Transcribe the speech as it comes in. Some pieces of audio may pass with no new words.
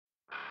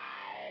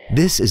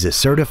This is a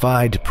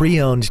certified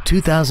pre-owned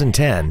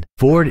 2010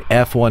 Ford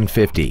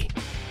F-150.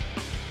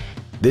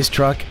 This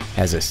truck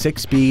has a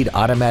 6-speed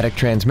automatic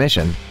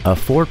transmission, a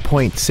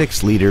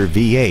 4.6-liter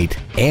V8,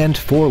 and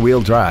 4-wheel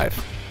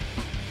drive.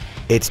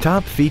 Its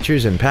top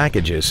features and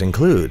packages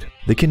include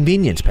the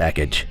convenience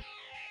package,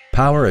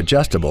 power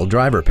adjustable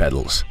driver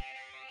pedals,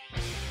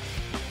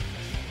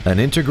 an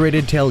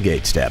integrated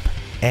tailgate step,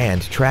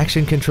 and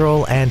traction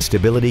control and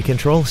stability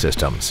control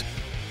systems.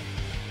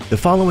 The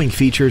following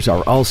features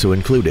are also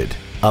included: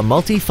 a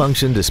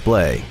multi-function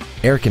display,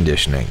 air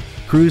conditioning,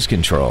 cruise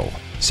control,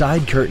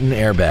 side curtain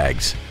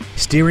airbags,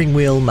 steering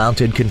wheel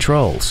mounted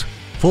controls,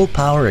 full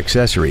power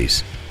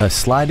accessories, a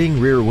sliding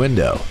rear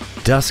window,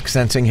 dusk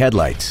sensing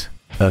headlights,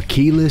 a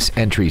keyless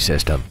entry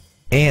system,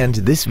 and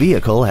this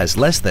vehicle has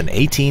less than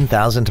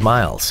 18,000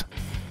 miles.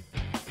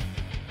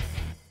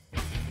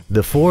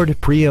 The Ford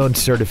Pre-Owned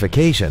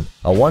Certification,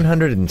 a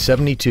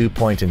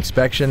 172-point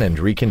inspection and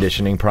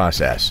reconditioning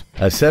process,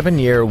 a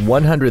 7-year,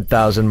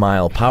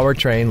 100,000-mile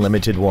powertrain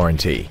limited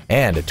warranty,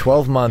 and a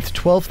 12-month,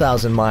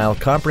 12,000-mile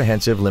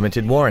comprehensive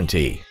limited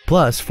warranty,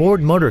 plus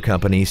Ford Motor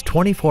Company's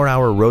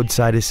 24-hour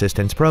roadside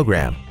assistance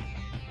program.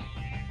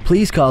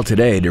 Please call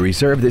today to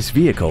reserve this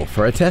vehicle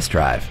for a test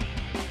drive.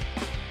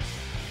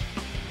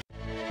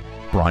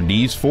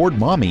 Brondy's Ford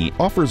Mommy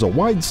offers a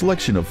wide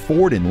selection of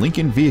Ford and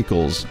Lincoln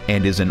vehicles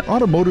and is an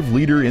automotive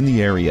leader in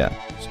the area.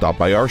 Stop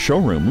by our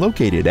showroom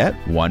located at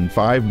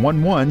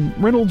 1511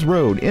 Reynolds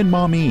Road in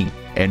Maumee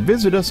and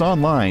visit us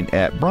online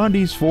at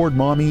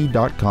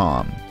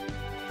brondysfordmommy.com.